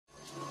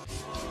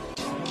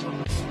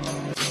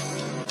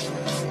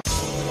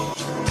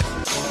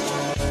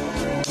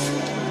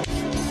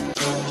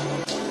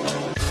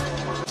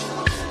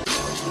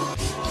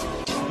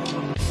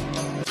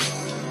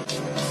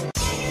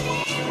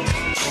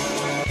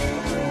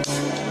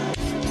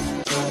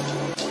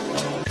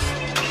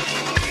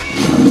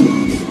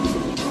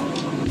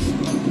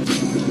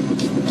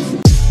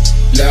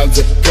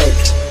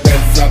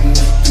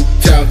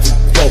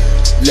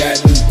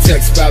Latin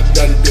text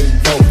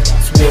 504.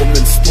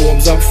 Swarming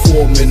storms, I'm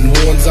forming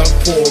horns, I'm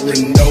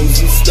pouring nose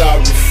and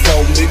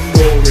styrofoam,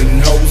 ignoring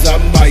hoes. I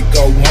might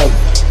go home,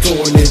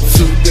 torn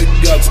into the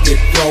guts,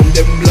 get thrown,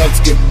 them bloods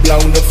get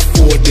blown,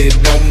 afforded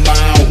on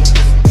my own.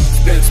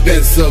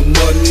 Spend some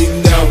money,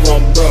 now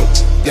I'm broke.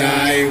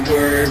 I ain't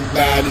worried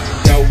about it,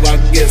 though. I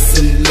get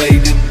some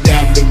later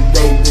down the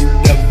road.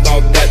 Root of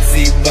all that's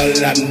evil,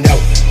 I know.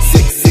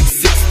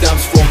 666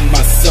 times for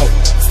my soul.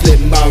 Slit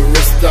my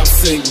wrist, I'm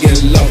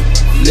singing low.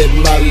 Lit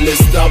my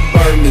list, I'm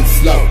burning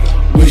slow.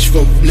 Wish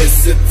for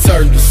bliss, it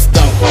turned to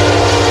stone.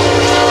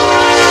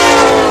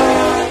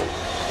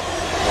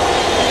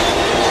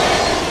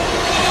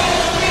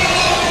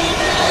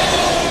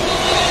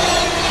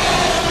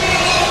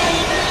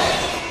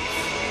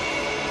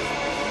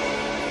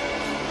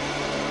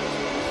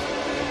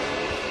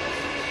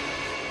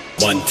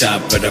 One time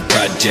for the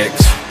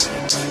projects,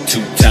 2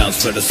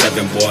 times for the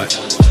 7 boy,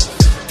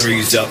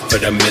 3's up for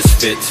the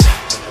misfits.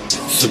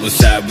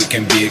 Suicide, we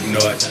can be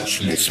ignored.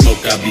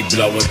 Smoke, I be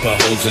blowing, put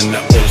holes in the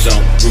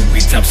ozone.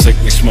 Ruby time slick,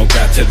 we smoke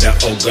out to the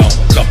ozone.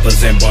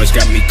 Couples and boys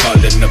got me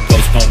calling to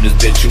postpone this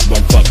bitch. You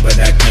won't fuck, but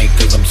I can't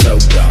cause I'm so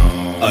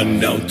gone.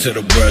 Unknown to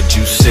the world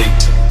you see.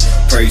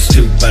 Praise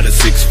to by the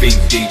 6 feet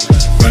deep.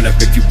 Run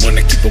up if you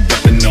wanna keep a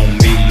weapon on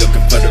me.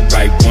 Looking for the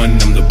right one,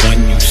 I'm the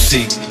one you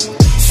see.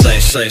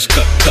 Slash,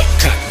 cut,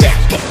 cock back,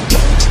 bump.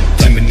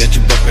 Claiming that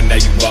you bumpin', now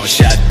you all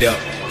shot up.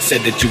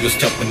 Said that you was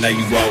tough, but now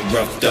you all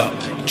roughed up.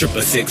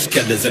 666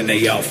 killers and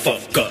they all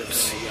fuck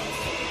ups.